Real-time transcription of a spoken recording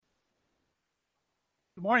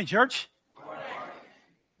Good morning, church. Good morning.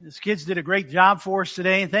 These kids did a great job for us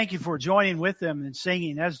today, and thank you for joining with them and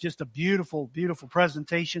singing. That's just a beautiful, beautiful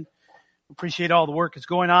presentation. Appreciate all the work that's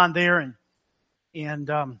going on there,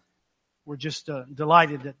 and we're just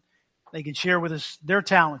delighted that they can share with us their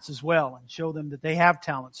talents as well and show them that they have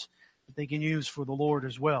talents that they can use for the Lord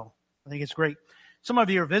as well. I think it's great. Some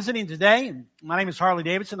of you are visiting today, and my name is Harley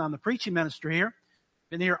Davidson. I'm the preaching minister here.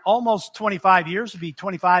 Been here almost 25 years. It'll be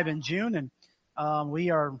 25 in June, and we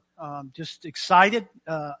are just excited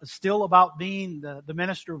still about being the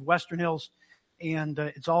minister of Western Hills, and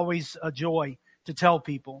it's always a joy to tell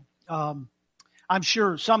people. I'm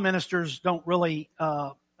sure some ministers don't really,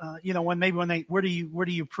 when they where do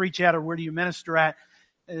you preach at or where do you minister at,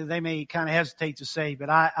 they may kind of hesitate to say, but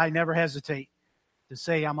I never hesitate to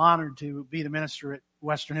say I'm honored to be the minister at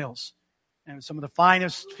Western Hills. And some of the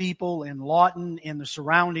finest people in Lawton and the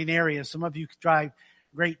surrounding areas. Some of you could drive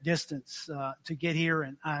great distance to get here,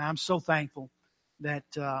 and I'm so thankful that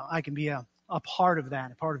I can be a part of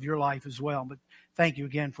that, a part of your life as well. But thank you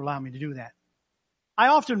again for allowing me to do that. I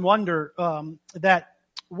often wonder that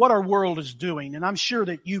what our world is doing, and I'm sure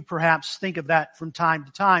that you perhaps think of that from time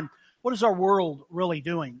to time. What is our world really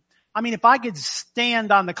doing? I mean, if I could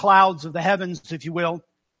stand on the clouds of the heavens, if you will,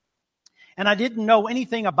 and I didn't know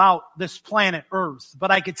anything about this planet Earth,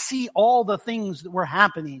 but I could see all the things that were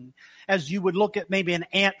happening as you would look at maybe an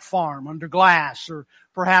ant farm under glass or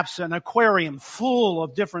perhaps an aquarium full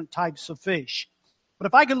of different types of fish. But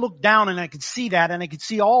if I could look down and I could see that and I could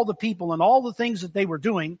see all the people and all the things that they were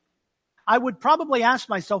doing, I would probably ask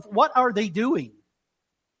myself, what are they doing?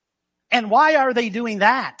 And why are they doing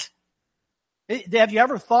that? Have you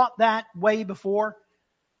ever thought that way before?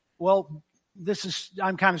 Well,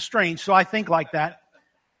 I'm kind of strange, so I think like that.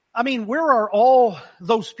 I mean, where are all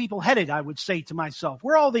those people headed, I would say to myself?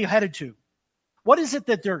 Where are all they headed to? What is it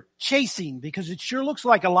that they're chasing? Because it sure looks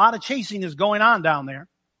like a lot of chasing is going on down there.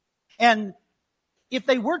 And if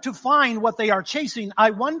they were to find what they are chasing, I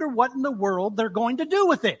wonder what in the world they're going to do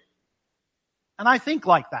with it. And I think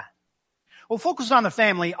like that. Well, Focus on the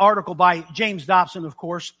Family article by James Dobson, of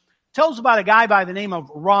course, tells about a guy by the name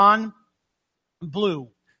of Ron Blue.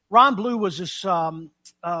 Ron Blue was this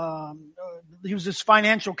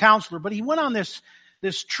financial counselor, but he went on this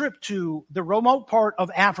trip to the remote part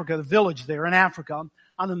of Africa, the village there in Africa,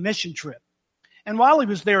 on a mission trip. And while he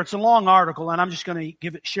was there, it's a long article, and I'm just going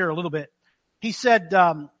to share a little bit. He said,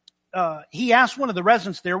 he asked one of the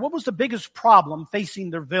residents there, what was the biggest problem facing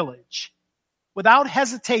their village? Without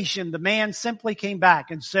hesitation, the man simply came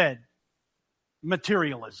back and said,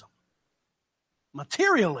 materialism.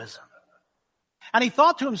 Materialism. And he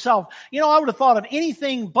thought to himself, I would have thought of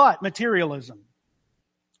anything but materialism.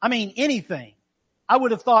 I mean, anything. I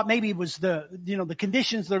would have thought maybe it was the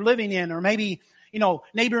conditions they're living in, or maybe,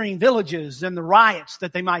 neighboring villages and the riots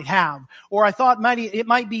that they might have. Or I thought it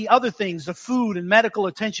might be other things, the food and medical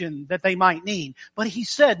attention that they might need. But he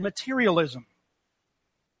said materialism.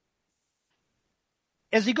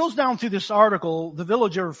 As he goes down through this article, the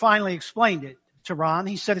villager finally explained it to Ron.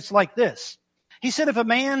 He said it's like this. He said if a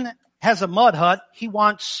man has a mud hut, he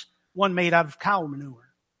wants one made out of cow manure.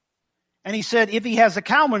 And he said if he has a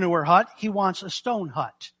cow manure hut, he wants a stone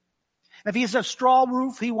hut. And if he has a straw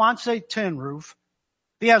roof, he wants a tin roof.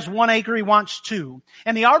 If he has 1 acre, he wants 2.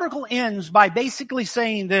 And the article ends by basically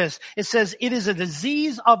saying this. It says, it is a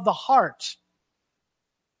disease of the heart.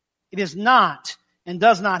 It is not and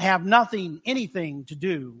does not have anything to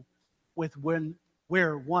do with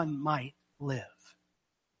where one might live.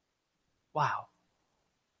 Wow.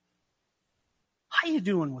 How are you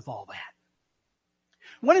doing with all that?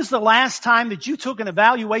 When is the last time that you took an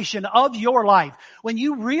evaluation of your life? When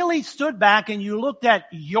you really stood back and you looked at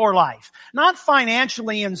your life. Not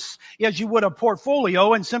financially as you would a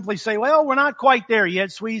portfolio and simply say, well, we're not quite there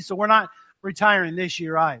yet, sweetie, so we're not retiring this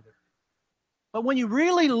year either. But when you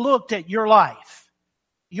really looked at your life,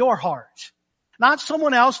 your heart, not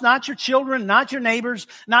someone else, not your children, not your neighbors,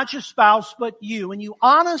 not your spouse, but you, and you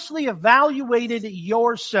honestly evaluated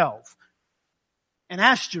yourself, and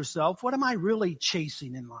asked yourself, what am I really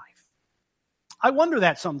chasing in life? I wonder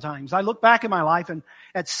that sometimes. I look back at my life and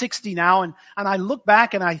at 60 now, and I look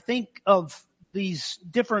back and I think of these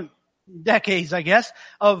different decades, I guess,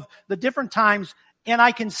 of the different times, and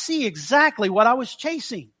I can see exactly what I was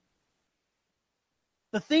chasing.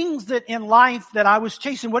 The things that in life that I was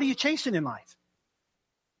chasing. What are you chasing in life?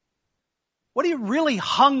 What are you really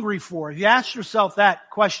hungry for? Have you asked yourself that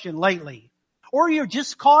question lately? Or you're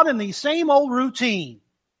just caught in the same old routine.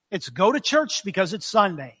 It's go to church because it's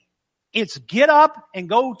Sunday. It's get up and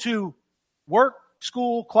go to work,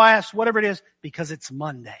 school, class, whatever it is, because it's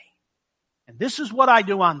Monday. And this is what I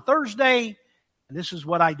do on Thursday, and this is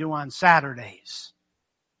what I do on Saturdays.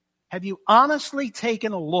 Have you honestly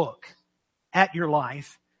taken a look at your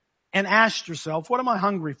life and asked yourself, what am I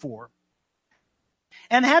hungry for?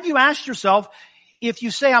 And have you asked yourself, if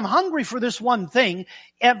you say, I'm hungry for this one thing,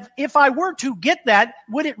 if I were to get that,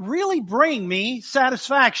 would it really bring me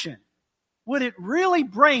satisfaction? Would it really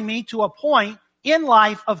bring me to a point in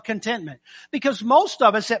life of contentment? Because most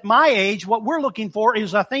of us at my age, what we're looking for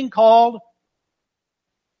is a thing called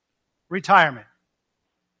retirement.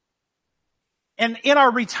 And in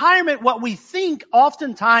our retirement, what we think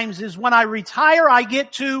oftentimes is when I retire, I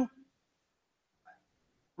get to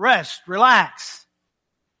rest, relax.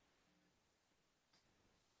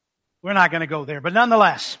 We're not going to go there, but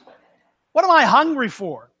nonetheless, what am I hungry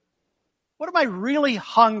for? What am I really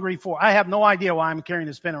hungry for? I have no idea why I'm carrying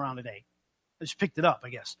this pen around today. I just picked it up, I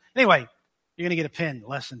guess. Anyway, you're going to get a pen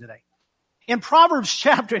lesson today. In Proverbs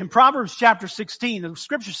chapter 16, the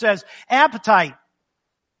scripture says, appetite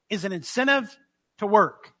is an incentive to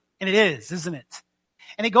work. And it is, isn't it?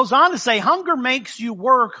 And it goes on to say, hunger makes you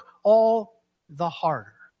work all the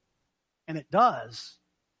harder. And it does.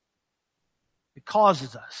 It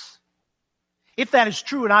causes us. If that is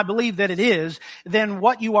true, and I believe that it is, then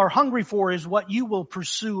what you are hungry for is what you will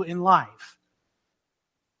pursue in life.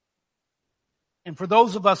 And for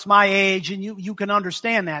those of us my age, and you can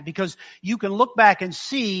understand that because you can look back and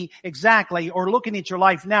see exactly, or looking at your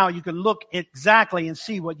life now, you can look exactly and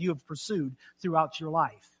see what you have pursued throughout your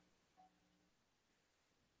life.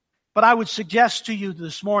 But I would suggest to you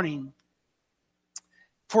this morning,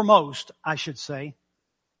 for most, I should say,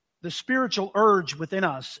 the spiritual urge within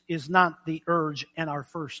us is not the urge and our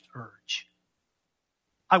first urge.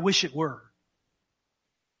 I wish it were.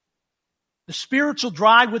 The spiritual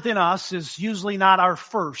drive within us is usually not our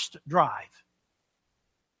first drive.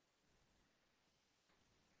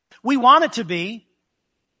 We want it to be.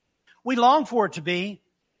 We long for it to be.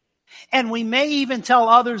 And we may even tell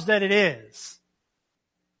others that it is.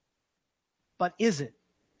 But is it,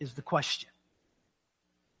 is the question.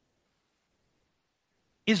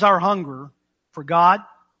 Is our hunger for God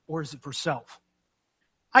or is it for self?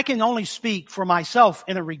 I can only speak for myself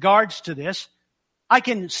in regards to this. I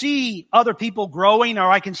can see other people growing or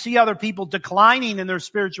I can see other people declining in their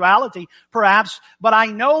spirituality, perhaps, but I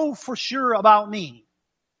know for sure about me.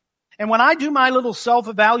 And when I do my little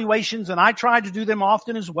self-evaluations, and I try to do them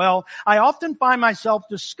often as well, I often find myself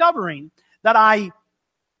discovering that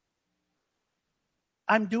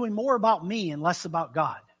I'm doing more about me and less about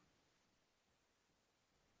God.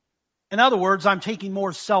 In other words, I'm taking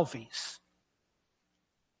more selfies.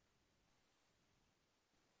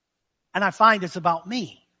 And I find it's about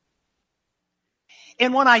me.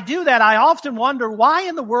 And when I do that, I often wonder, why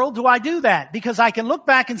in the world do I do that? Because I can look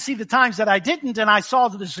back and see the times that I didn't, and I saw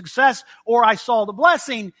the success or I saw the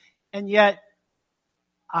blessing, and yet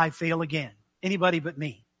I fail again. Anybody but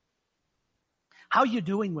me. How are you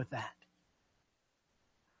doing with that?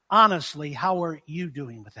 Honestly, how are you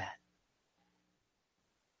doing with that?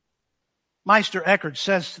 Meister Eckhart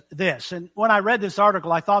says this, and when I read this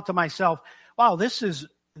article, I thought to myself, wow, this is,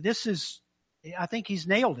 I think he's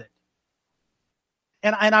nailed it.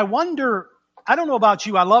 And I wonder, I don't know about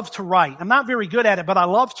you, I love to write. I'm not very good at it, but I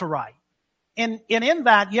love to write. And in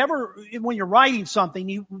that, when you're writing something,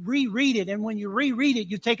 you reread it, and when you reread it,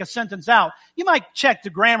 you take a sentence out. You might check the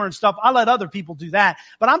grammar and stuff. I let other people do that.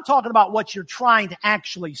 But I'm talking about what you're trying to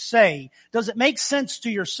actually say. Does it make sense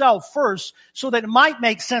to yourself first so that it might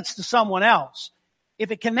make sense to someone else?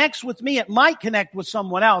 If it connects with me, it might connect with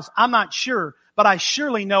someone else. I'm not sure, but I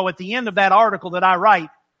surely know at the end of that article that I write,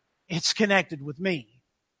 it's connected with me.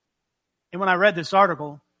 And when I read this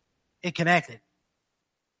article, it connected.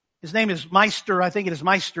 His name is Meister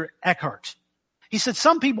Eckhart. He said,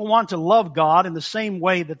 some people want to love God in the same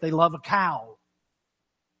way that they love a cow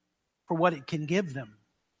for what it can give them.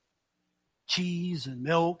 Cheese and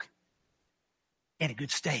milk and a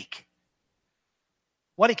good steak.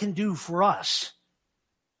 What it can do for us.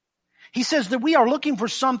 He says that we are looking for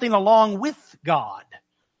something along with God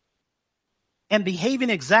and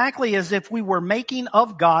behaving exactly as if we were making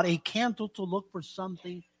of God a candle to look for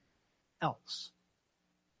something else.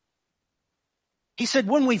 He said,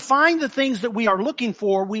 when we find the things that we are looking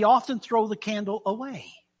for, we often throw the candle away.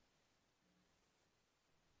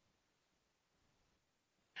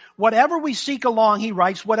 Whatever we seek along, he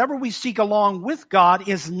writes, whatever we seek along with God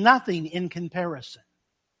is nothing in comparison,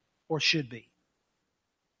 or should be.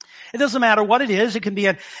 It doesn't matter what it is. It can be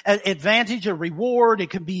an advantage, a reward.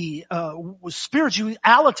 It can be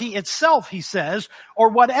spirituality itself, he says, or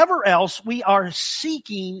whatever else. We are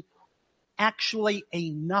seeking actually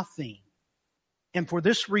a nothing. And for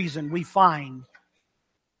this reason, we find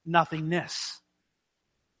nothingness.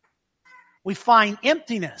 We find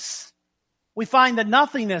emptiness. We find the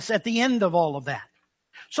nothingness at the end of all of that.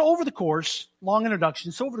 So over the course, long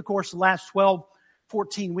introduction, so over the course of the last 12,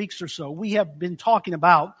 14 weeks or so, we have been talking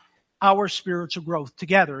about our spiritual growth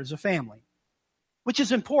together as a family, which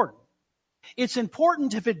is important. It's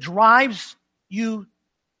important if it drives you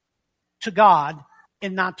to God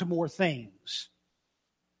and not to more things.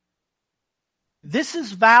 This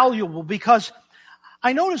is valuable because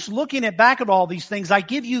I notice looking back at all these things, I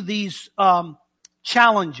give you these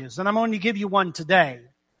challenges, and I'm going to give you one today.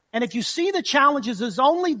 And if you see the challenges as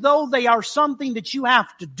only though they are something that you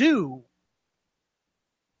have to do,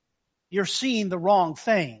 you're seeing the wrong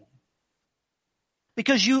thing.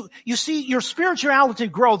 Because you see, your spirituality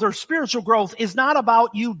growth or spiritual growth is not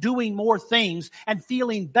about you doing more things and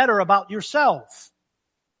feeling better about yourself.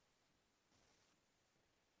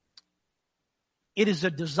 It is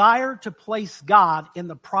a desire to place God in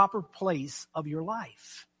the proper place of your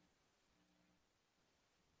life,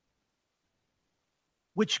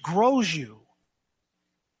 which grows you.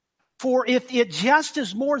 For if it just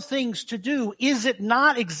is more things to do, is it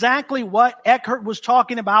not exactly what Eckhart was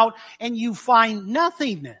talking about? And you find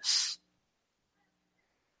nothingness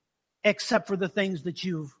except for the things that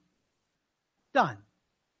you've done.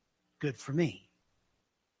 Good for me.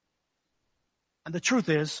 And the truth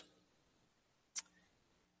is,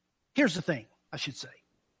 here's the thing, I should say.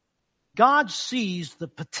 God sees the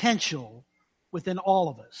potential within all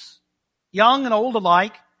of us. Young and old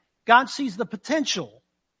alike, God sees the potential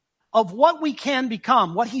of what we can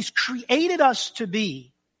become, what He's created us to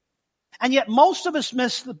be. And yet most of us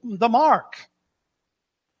miss the mark.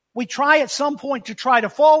 We try at some point to try to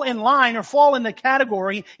fall in line or fall in the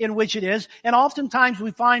category in which it is, and oftentimes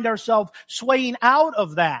we find ourselves swaying out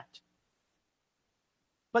of that.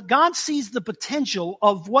 But God sees the potential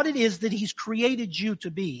of what it is that He's created you to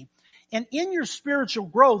be. And in your spiritual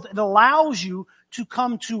growth, it allows you to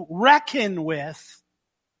come to reckon with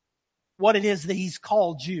what it is that He's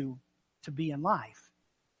called you to be in life.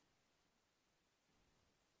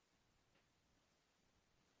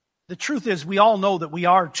 The truth is, we all know that we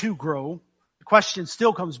are to grow. The question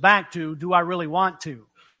still comes back to, do I really want to?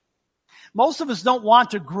 Most of us don't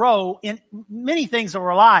want to grow in many things of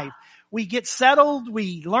our life. We get settled,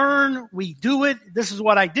 we learn, we do it. This is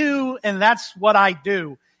what I do, and that's what I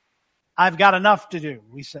do. I've got enough to do,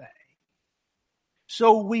 we say.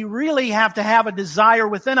 So we really have to have a desire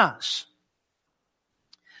within us.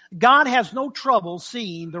 God has no trouble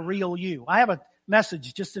seeing the real you. I have a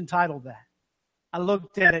message just entitled that. I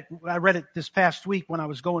looked at it, I read it this past week when I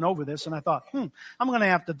was going over this, and I thought, I'm going to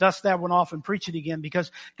have to dust that one off and preach it again,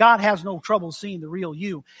 because God has no trouble seeing the real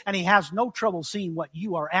you, and He has no trouble seeing what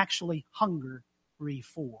you are actually hungry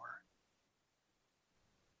for.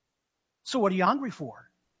 So what are you hungry for?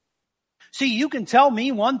 See, you can tell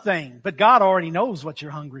me one thing, but God already knows what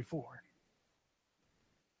you're hungry for.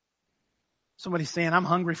 Somebody's saying, I'm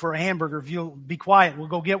hungry for a hamburger. If you'll be quiet, we'll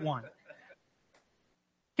go get one.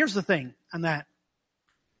 Here's the thing on that.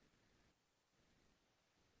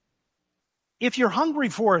 If you're hungry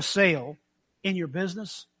for a sale in your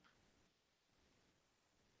business,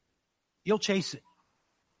 you'll chase it.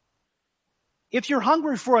 If you're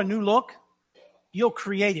hungry for a new look, you'll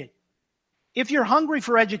create it. If you're hungry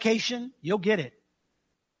for education, you'll get it.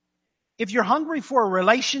 If you're hungry for a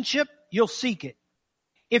relationship, you'll seek it.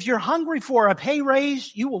 If you're hungry for a pay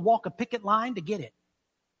raise, you will walk a picket line to get it.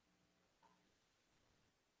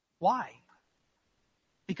 Why?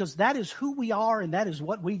 Because that is who we are and that is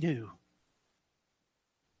what we do.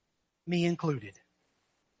 Me included.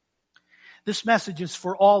 This message is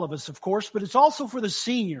for all of us, of course, but it's also for the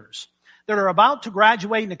seniors that are about to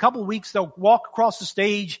graduate. In a couple of weeks, they'll walk across the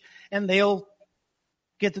stage and they'll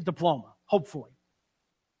get the diploma, hopefully.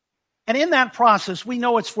 And in that process, we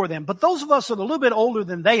know it's for them. But those of us that are a little bit older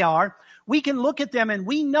than they are, we can look at them and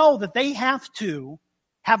we know that they have to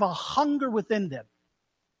have a hunger within them.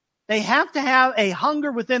 They have to have a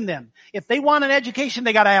hunger within them. If they want an education,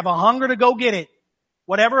 they got to have a hunger to go get it.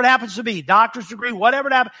 Whatever it happens to be, doctor's degree, whatever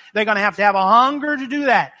it happens, they're going to have a hunger to do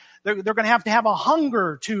that. They're going to have a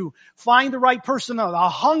hunger to find the right person, a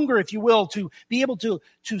hunger, if you will, to be able to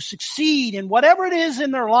succeed in whatever it is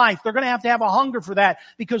in their life. They're going to have a hunger for that,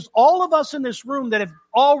 because all of us in this room that have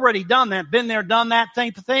already done that, been there, done that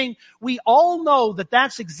type of thing, we all know that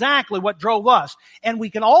that's exactly what drove us. And we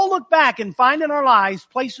can all look back and find in our lives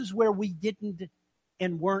places where we didn't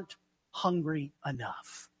and weren't hungry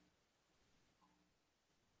enough.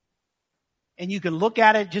 And you can look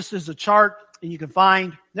at it just as a chart, and you can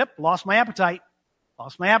find, lost my appetite.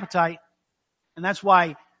 And that's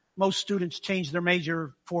why most students change their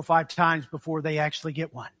major 4 or 5 times before they actually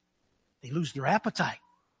get one. They lose their appetite.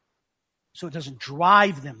 so it doesn't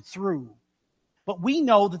drive them through. But we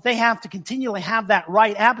know that they have to continually have that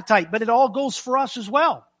right appetite, but it all goes for us as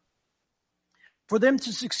well. For them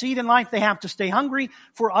to succeed in life, they have to stay hungry.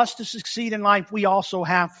 For us to succeed in life, we also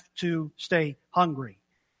have to stay hungry.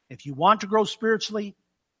 If you want to grow spiritually,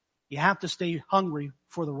 you have to stay hungry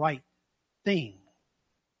for the right thing.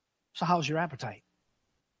 So how's your appetite?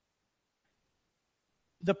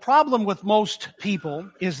 The problem with most people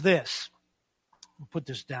is this. I'll put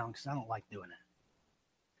this down because I don't like doing it.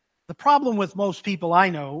 The problem with most people I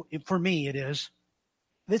know, for me it is,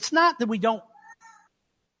 it's not that we don't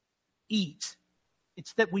eat.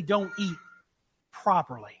 It's that we don't eat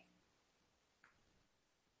properly.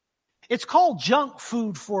 It's called junk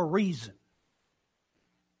food for a reason.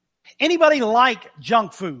 Anybody like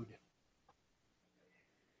junk food?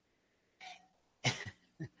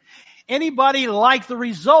 Anybody like the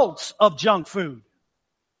results of junk food?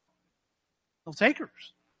 No takers.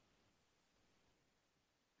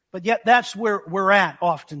 But yet that's where we're at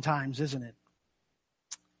oftentimes, isn't it?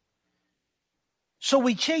 So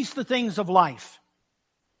we chase the things of life.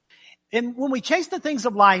 And when we chase the things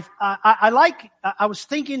of life, I was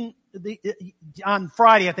thinking on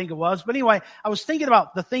Friday, I think it was, but anyway, I was thinking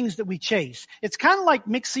about the things that we chase. It's kind of like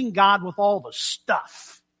mixing God with all the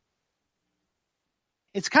stuff.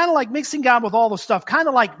 It's kind of like mixing God with all the stuff, kind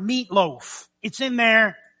of like meatloaf. It's in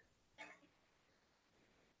there.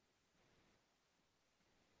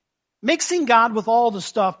 Mixing God with all the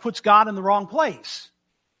stuff puts God in the wrong place.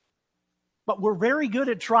 But we're very good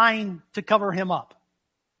at trying to cover him up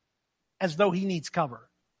as though he needs cover.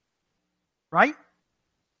 Right?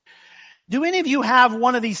 Do any of you have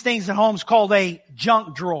one of these things at home called a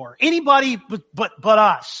junk drawer? Anybody but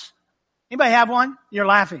us? Anybody have one? You're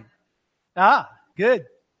laughing. Ah, good.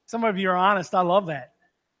 Some of you are honest. I love that.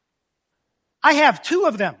 I have two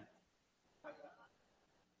of them.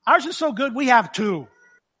 Ours is so good, we have two.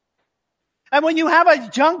 And when you have a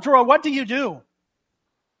junk drawer, what do?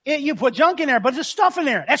 You put junk in there, but there's stuff in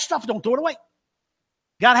there. That stuff, don't throw it away.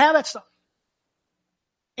 Gotta have that stuff.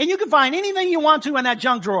 And you can find anything you want to in that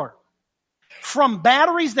junk drawer. From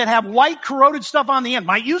batteries that have white corroded stuff on the end.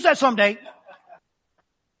 Might use that someday.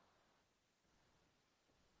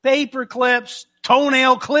 Paper clips,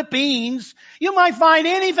 toenail clippings. You might find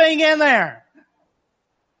anything in there.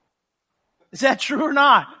 Is that true or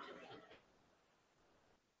not?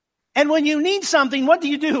 And when you need something, what do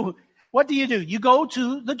you do? What do? You go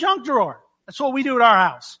to the junk drawer. That's what we do at our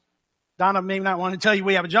house. Donna may not want to tell you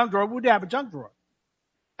we have a junk drawer. We do have a junk drawer.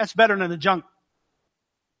 That's better than a junk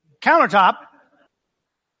countertop.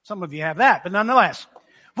 Some of you have that, but nonetheless.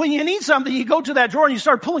 When you need something, you go to that drawer and you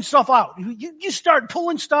start pulling stuff out. You start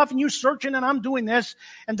pulling stuff and you're searching, and I'm doing this.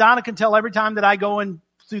 And Donna can tell every time that I go in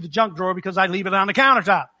through the junk drawer because I leave it on the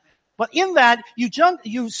countertop. But in that,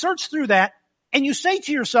 you search through that, and you say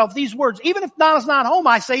to yourself these words. Even if Donna's not home,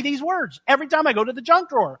 I say these words every time I go to the junk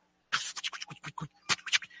drawer.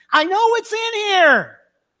 I know it's in here.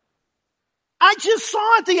 I just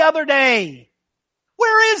saw it the other day.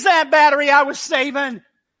 Where is that battery I was saving?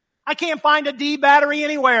 I can't find a D battery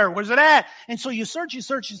anywhere. Where's it at? And so you search.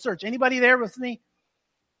 Anybody there with me?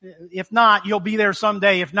 If not, you'll be there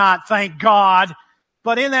someday. If not, thank God.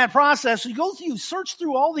 But in that process, you search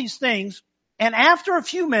through all these things. And after a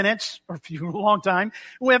few minutes, or a long time,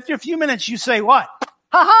 after a few minutes, you say what?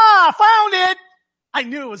 Ha-ha, found it. I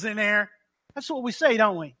knew it was in there. That's what we say,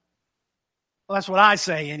 don't we? Well, that's what I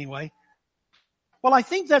say anyway. Well, I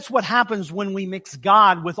think that's what happens when we mix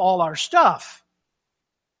God with all our stuff.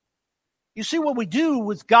 You see what we do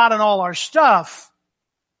with God and all our stuff,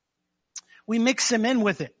 we mix him in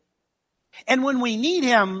with it. And when we need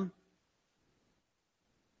him,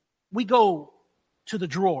 we go to the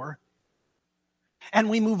drawer and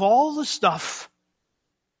we move all the stuff.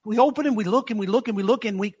 We open and we look and we look and we look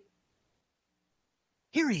and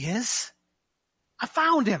here he is. I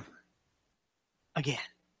found him again.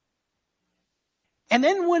 And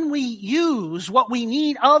then when we use what we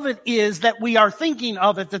need of it is that we are thinking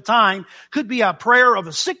of at the time, could be a prayer of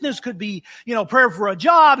a sickness, could be, prayer for a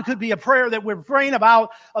job, it could be a prayer that we're praying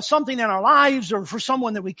about something in our lives or for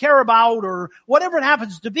someone that we care about or whatever it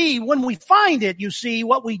happens to be. When we find it, you see,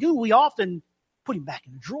 what we do, we often put him back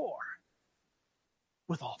in the drawer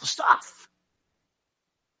with all the stuff.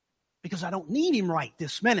 Because I don't need him right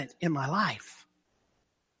this minute in my life.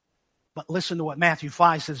 But listen to what Matthew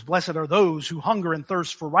 5 says, blessed are those who hunger and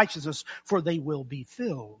thirst for righteousness, for they will be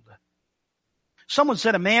filled. Someone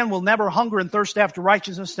said a man will never hunger and thirst after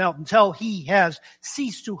righteousness until he has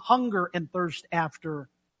ceased to hunger and thirst after,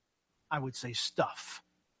 I would say, stuff.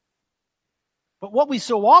 But what we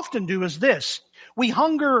so often do is this. We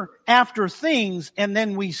hunger after things and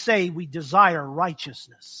then we say we desire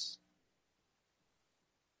righteousness.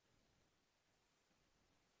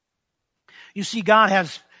 You see, God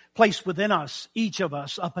has placed within us, each of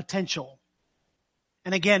us, a potential.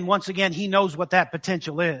 And again, once again, He knows what that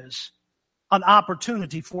potential is. An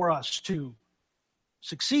opportunity for us to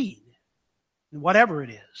succeed in whatever it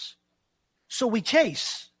is. So we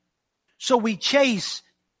chase.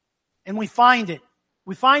 And we find it.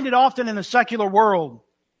 We find it often in the secular world.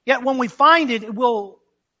 Yet when we find it, it will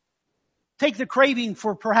take the craving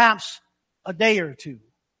for perhaps a day or two,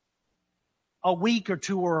 a week or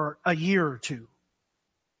two, or a year or two.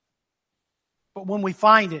 But when we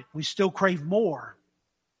find it, we still crave more.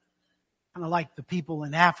 Kind of like the people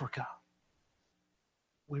in Africa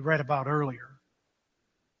we read about earlier.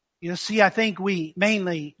 You see, I think we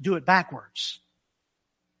mainly do it backwards.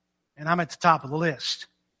 And I'm at the top of the list.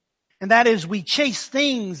 And that is, we chase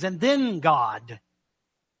things and then God,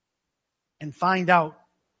 and find out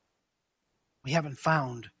we haven't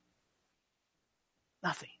found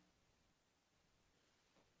nothing.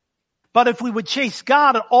 But if we would chase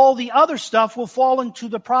God, all the other stuff will fall into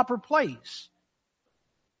the proper place.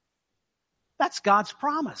 That's God's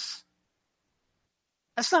promise.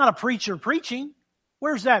 That's not a preacher preaching.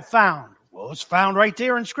 Where's that found? Well, it's found right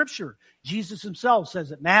there in Scripture. Jesus Himself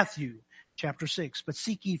says it, Matthew chapter 6. But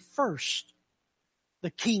seek ye first the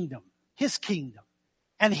kingdom, His kingdom,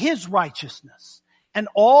 and His righteousness. And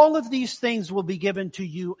all of these things will be given to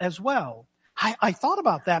you as well. I thought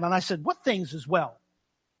about that and I said, what things as well?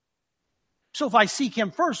 So if I seek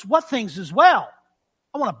Him first, what things as well?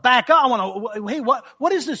 I want to back up. Hey,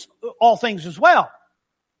 what is this all things as well?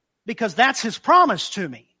 Because that's His promise to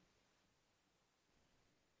me.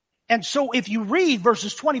 And so if you read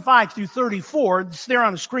verses 25 through 34, it's there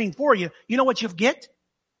on the screen for you, you know what you get?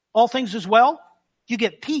 All things as well? You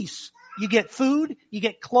get peace. You get food. You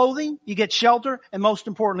get clothing. You get shelter. And most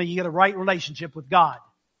importantly, you get a right relationship with God.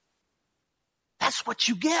 That's what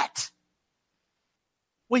you get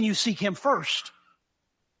when you seek Him first.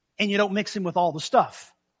 And you don't mix Him with all the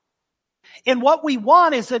stuff. And what we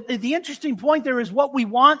want is that the interesting point there is what we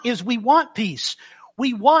want is we want peace.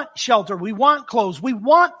 We want shelter. We want clothes. We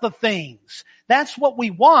want the things. That's what we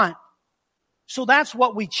want. So that's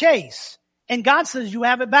what we chase. And God says you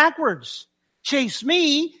have it backwards. Chase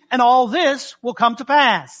me and all this will come to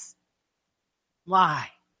pass. Why?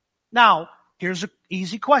 Now, here's an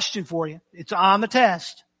easy question for you. It's on the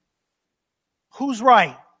test. Who's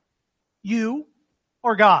right? You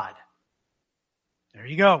or God? There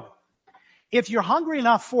you go. If you're hungry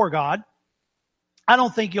enough for God, I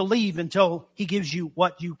don't think you'll leave until He gives you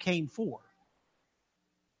what you came for.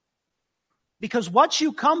 Because what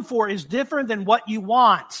you come for is different than what you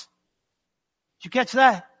want. Did you catch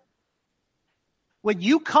that? When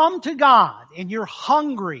you come to God and you're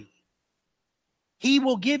hungry, He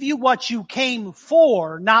will give you what you came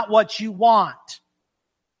for, not what you want.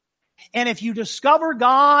 And if you discover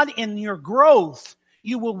God in your growth,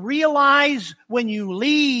 you will realize when you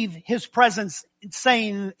leave His presence,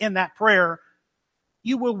 saying in that prayer,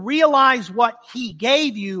 you will realize what He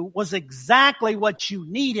gave you was exactly what you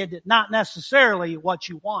needed, not necessarily what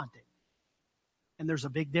you wanted. And there's a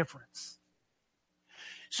big difference.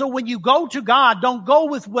 So when you go to God, don't go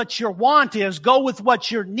with what your want is, go with what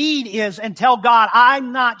your need is and tell God,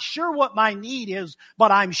 I'm not sure what my need is,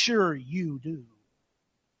 but I'm sure you do.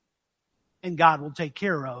 And God will take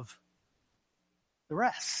care of the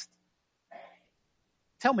rest.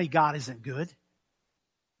 Tell me God isn't good.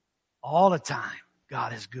 All the time,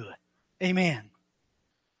 God is good. Amen.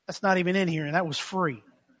 That's not even in here, and that was free.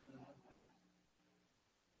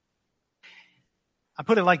 I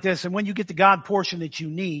put it like this, and when you get the God portion that you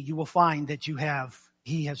need, you will find that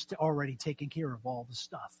He has already taken care of all the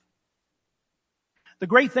stuff. The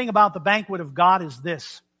great thing about the banquet of God is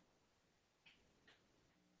this.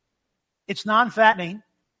 It's non-fattening,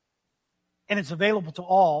 and it's available to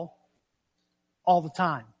all the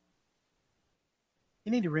time.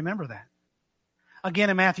 You need to remember that. Again,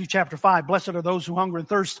 in Matthew chapter 5, blessed are those who hunger and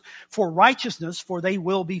thirst for righteousness, for they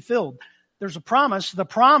will be filled. There's a promise. The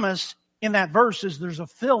promise in that verse is there's a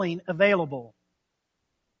filling available.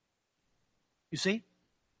 You see?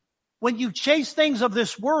 When you chase things of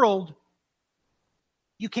this world,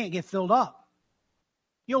 you can't get filled up.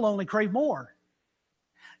 You'll only crave more.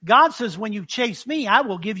 God says, when you chase me, I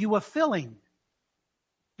will give you a filling.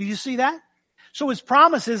 Do you see that? So His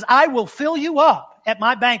promise is, I will fill you up at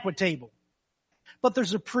my banquet table. But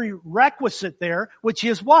there's a prerequisite there, which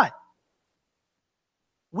is what?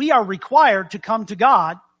 We are required to come to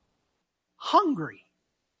God hungry.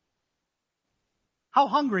 How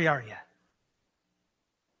hungry are you?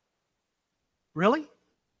 Really?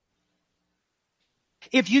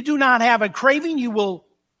 If you do not have a craving, you will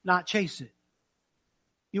not chase it.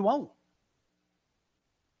 You won't.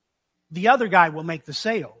 The other guy will make the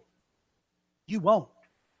sale. You won't.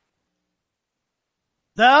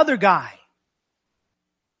 The other guy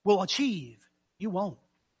will achieve. You won't.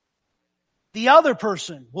 The other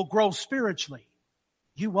person will grow spiritually.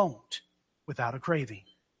 You won't without a craving.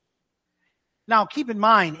 Now, keep in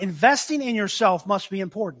mind, investing in yourself must be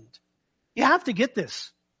important. You have to get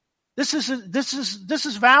this. This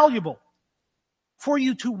is valuable. For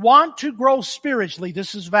you to want to grow spiritually,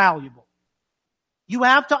 this is valuable. You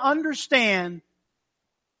have to understand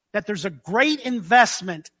that there's a great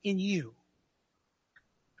investment in you.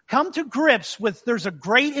 Come to grips with there's a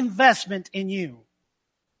great investment in you.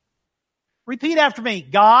 Repeat after me.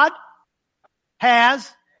 God has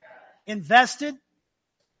invested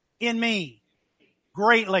in me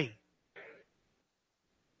greatly.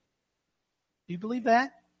 Do you believe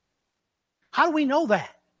that? How do we know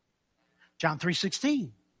that? John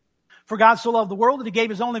 3:16. For God so loved the world that he gave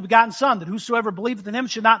his only begotten Son, that whosoever believeth in him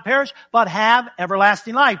should not perish, but have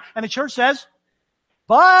everlasting life. And the church says,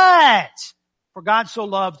 but for God so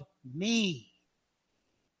loved me.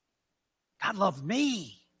 God loved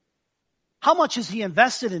me. How much has he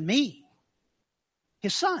invested in me?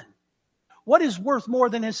 His Son. What is worth more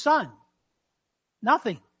than his Son?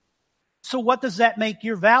 Nothing. So what does that make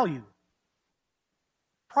your value?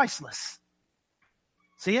 Priceless.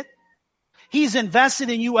 See it? He's invested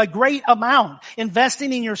in you a great amount.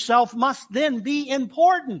 Investing in yourself must then be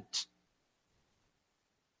important.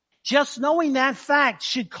 Just knowing that fact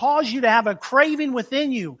should cause you to have a craving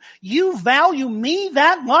within you. You value me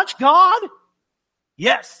that much, God?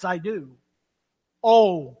 Yes, I do.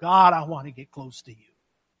 Oh, God, I want to get close to you.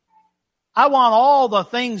 I want all the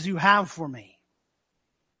things you have for me.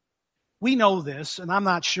 We know this, and I'm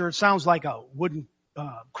not sure. It sounds like a wooden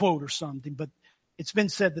quote or something, but it's been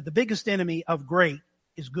said that the biggest enemy of great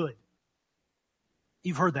is good.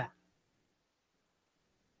 You've heard that.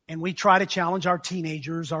 And we try to challenge our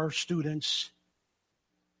teenagers, our students.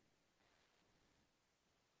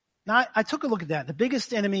 Now, I took a look at that. The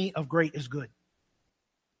biggest enemy of great is good.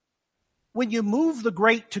 When you move the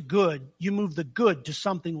great to good, you move the good to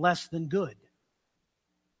something less than good.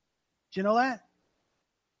 Do you know that?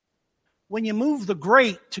 When you move the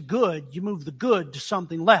great to good, you move the good to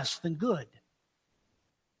something less than good.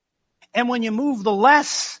 And when you move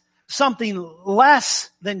something less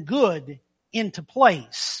than good into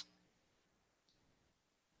place,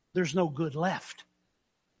 there's no good left.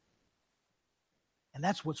 And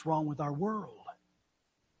that's what's wrong with our world.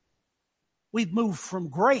 We've moved from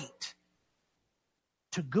great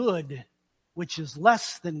to good, which is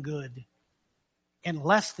less than good, and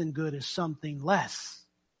less than good is something less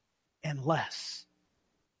and less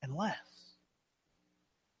and less.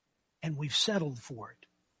 And we've settled for it,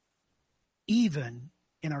 even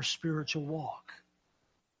in our spiritual walk.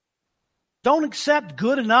 Don't accept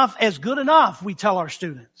good enough as good enough, we tell our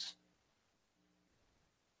students.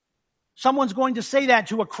 Someone's going to say that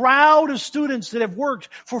to a crowd of students that have worked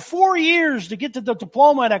for 4 years to get to the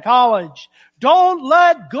diploma at a college. Don't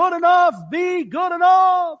let good enough be good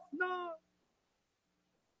enough. No.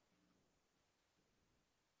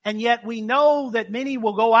 And yet we know that many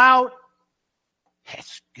will go out.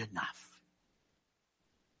 It's good enough.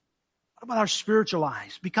 What about our spiritual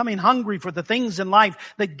eyes? Becoming hungry for the things in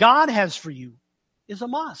life that God has for you is a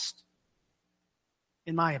must.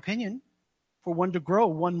 In my opinion, for one to grow,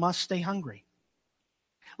 one must stay hungry.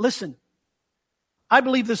 Listen, I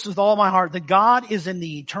believe this with all my heart, that God is in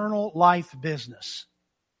the eternal life business.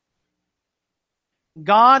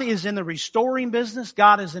 God is in the restoring business,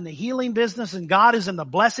 God is in the healing business, and God is in the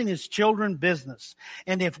blessing His children business.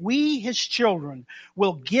 And if we, His children,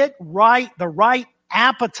 will get the right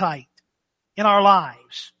appetite in our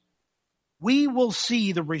lives, we will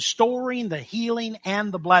see the restoring, the healing,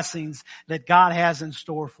 and the blessings that God has in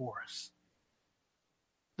store for us.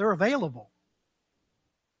 They're available.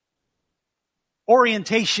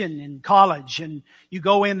 Orientation in college, and you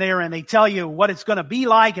go in there and they tell you what it's going to be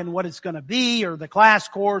like and what it's going to be, or the class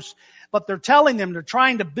course, but they're telling them they're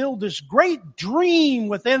trying to build this great dream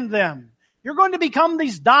within them. You're going to become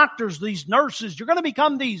these doctors, these nurses. You're going to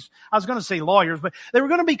become these, I was going to say lawyers, but they were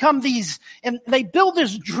going to become these, and they build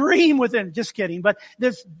this dream within, just kidding, but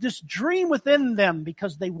this dream within them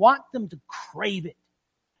because they want them to crave it.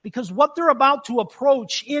 Because what they're about to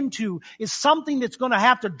approach into is something that's going to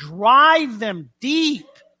have to drive them deep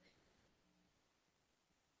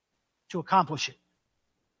to accomplish it.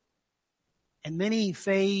 And many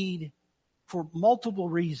fade for multiple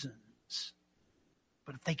reasons.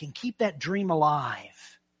 But if they can keep that dream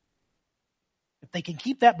alive, if they can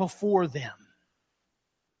keep that before them,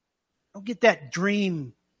 don't get that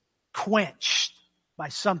dream quenched by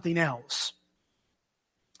something else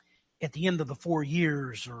at the end of the 4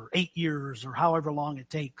 years or 8 years or however long it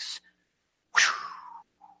takes,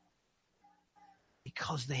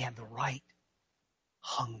 because they have the right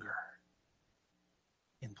hunger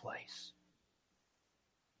in place.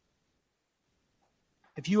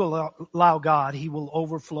 If you allow God, He will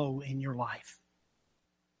overflow in your life.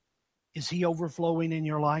 Is He overflowing in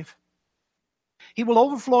your life? He will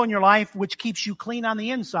overflow in your life, which keeps you clean on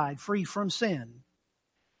the inside, free from sin,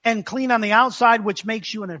 and clean on the outside, which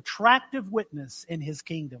makes you an attractive witness in His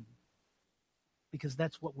kingdom. Because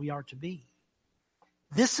that's what we are to be.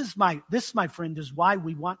 This, my friend, is why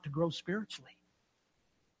we want to grow spiritually.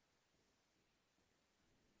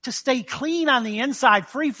 To stay clean on the inside,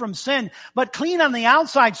 free from sin, but clean on the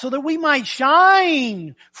outside so that we might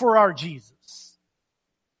shine for our Jesus.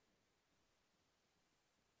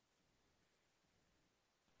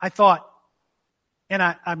 I thought, and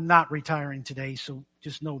I'm not retiring today, so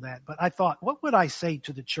just know that, but I thought, what would I say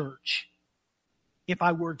to the church if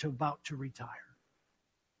I were about to retire?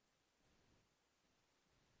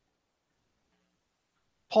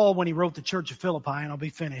 Paul, when he wrote the church of Philippi, and I'll be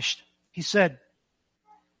finished, he said,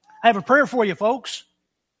 I have a prayer for you, folks.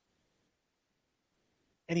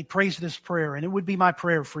 And he prays this prayer, and it would be my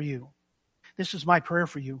prayer for you. This is my prayer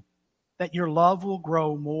for you, that your love will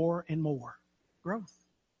grow more and more. Growth.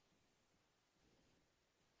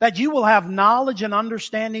 That you will have knowledge and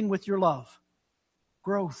understanding with your love.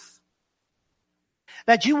 Growth.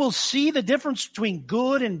 That you will see the difference between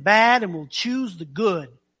good and bad and will choose the good.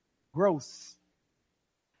 Growth.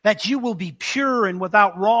 That you will be pure and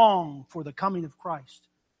without wrong for the coming of Christ.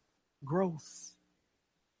 Growth.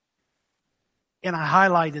 And I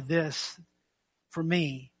highlighted this for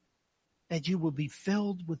me, that you will be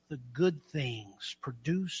filled with the good things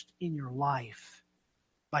produced in your life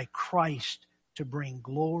by Christ to bring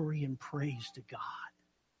glory and praise to God.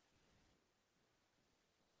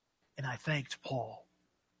 And I thanked Paul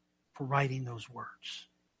for writing those words,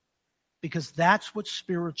 because that's what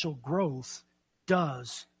spiritual growth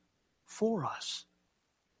does for us.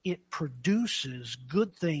 It produces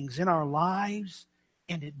good things in our lives,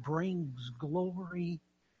 and it brings glory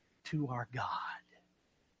to our God.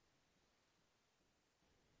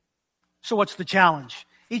 So what's the challenge?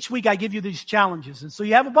 Each week I give you these challenges, and so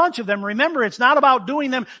you have a bunch of them. Remember, it's not about doing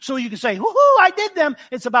them so you can say, woohoo, I did them.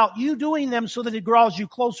 It's about you doing them so that it draws you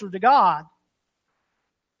closer to God.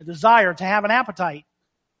 A desire to have an appetite.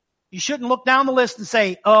 You shouldn't look down the list and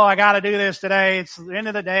say, oh, I got to do this today. It's the end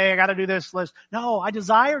of the day. I got to do this list. No, I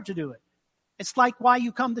desire to do it. It's like why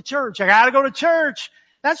you come to church. I got to go to church.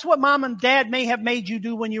 That's what mom and dad may have made you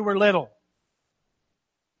do when you were little.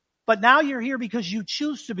 But now you're here because you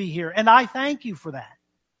choose to be here. And I thank you for that.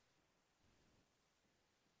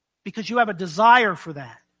 Because you have a desire for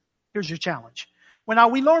that. Here's your challenge. Well, now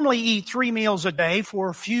we normally eat 3 meals a day. For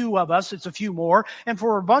a few of us, it's a few more. And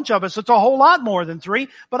for a bunch of us, it's a whole lot more than 3.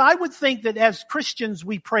 But I would think that as Christians,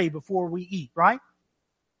 we pray before we eat, right?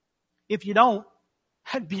 If you don't,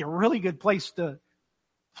 that'd be a really good place to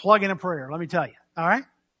plug in a prayer, let me tell you. All right?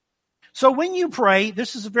 So when you pray,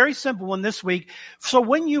 this is a very simple one this week. So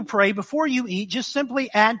when you pray, before you eat, just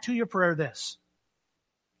simply add to your prayer this.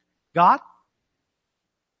 God,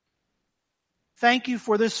 thank you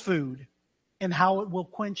for this food and how it will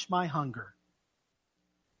quench my hunger.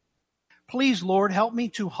 Please, Lord, help me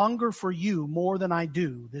to hunger for you more than I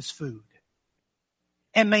do this food.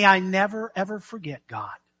 And may I never, ever forget,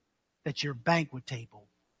 God, that your banquet table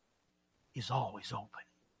is always open.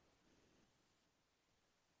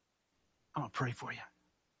 I'm going to pray for you.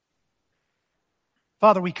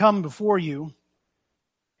 Father, we come before you,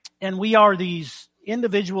 and we are these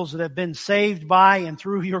individuals that have been saved by and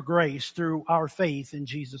through your grace, through our faith in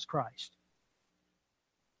Jesus Christ.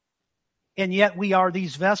 And yet we are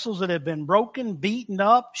these vessels that have been broken, beaten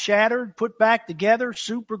up, shattered, put back together,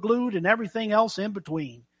 super glued, and everything else in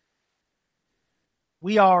between.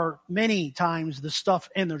 We are many times the stuff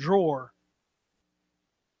in the drawer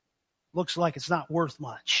looks like it's not worth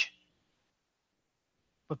much.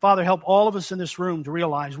 But Father, help all of us in this room to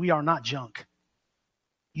realize we are not junk.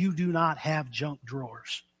 You do not have junk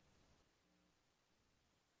drawers.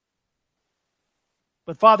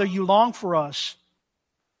 But Father, you long for us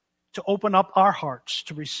to open up our hearts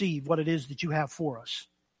to receive what it is that you have for us.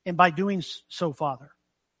 And by doing so, Father,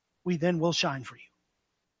 we then will shine for you.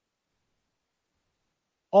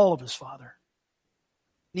 All of us, Father,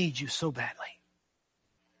 need you so badly.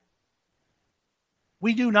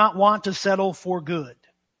 We do not want to settle for good.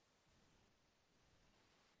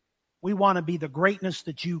 We want to be the greatness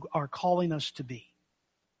that you are calling us to be.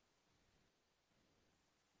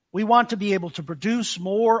 We want to be able to produce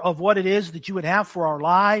more of what it is that you would have for our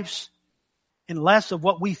lives and less of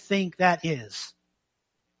what we think that is.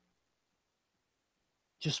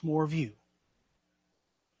 Just more of you.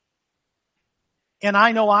 And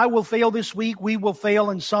I know I will fail this week. We will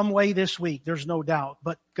fail in some way this week. There's no doubt.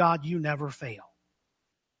 But God, you never fail.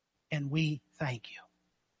 And we thank you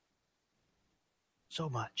so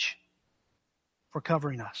much for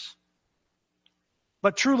covering us.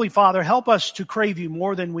 But truly, Father, help us to crave you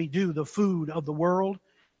more than we do the food of the world.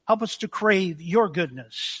 Help us to crave your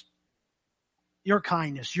goodness, your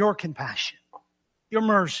kindness, your compassion, your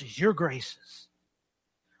mercies, your graces.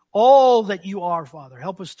 All that you are, Father,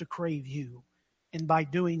 help us to crave you. And by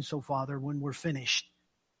doing so, Father, when we're finished,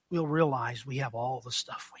 we'll realize we have all the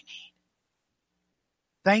stuff we need.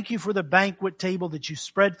 Thank you for the banquet table that you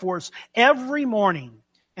spread for us every morning.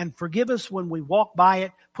 And forgive us when we walk by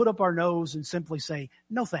it, put up our nose, and simply say,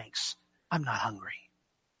 no thanks, I'm not hungry.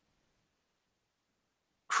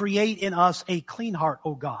 Create in us a clean heart,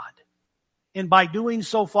 O God. And by doing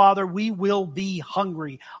so, Father, we will be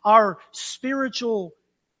hungry. Our spiritual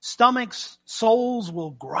stomachs, souls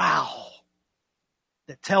will growl.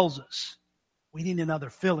 That tells us we need another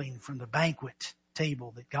filling from the banquet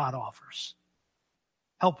table that God offers.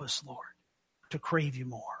 Help us, Lord, to crave you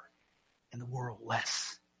more and the world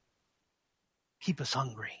less. Keep us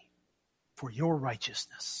hungry for your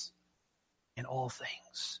righteousness in all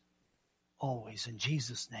things. Always in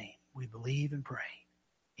Jesus' name we believe and pray.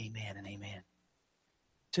 Amen and amen.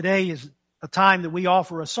 Today is a time that we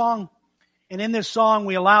offer a song. And in this song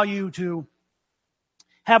we allow you to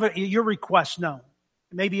have your request known.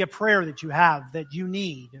 Maybe a prayer that you have that you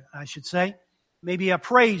need, I should say. Maybe a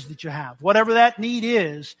praise that you have. Whatever that need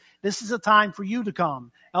is, this is a time for you to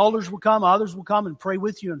come. Elders will come, others will come and pray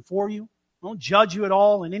with you and for you. Don't judge you at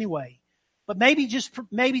all in any way. But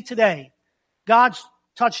maybe today, God's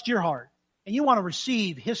touched your heart and you want to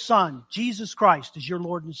receive His Son, Jesus Christ, as your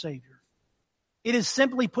Lord and Savior. It is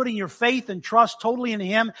simply putting your faith and trust totally in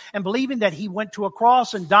Him and believing that He went to a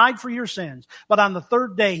cross and died for your sins. But on the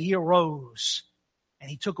third day, He arose and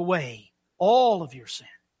He took away all of your sin.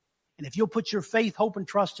 And if you'll put your faith, hope, and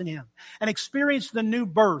trust in Him and experience the new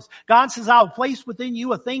birth, God says, I'll place within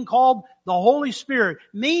you a thing called the Holy Spirit.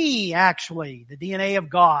 Me, actually, the DNA of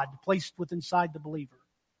God placed within inside the believer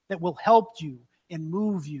that will help you and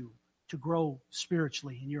move you to grow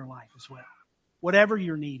spiritually in your life as well. Whatever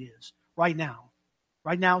your need is, right now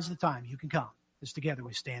is the time you can come as together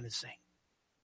we stand and sing.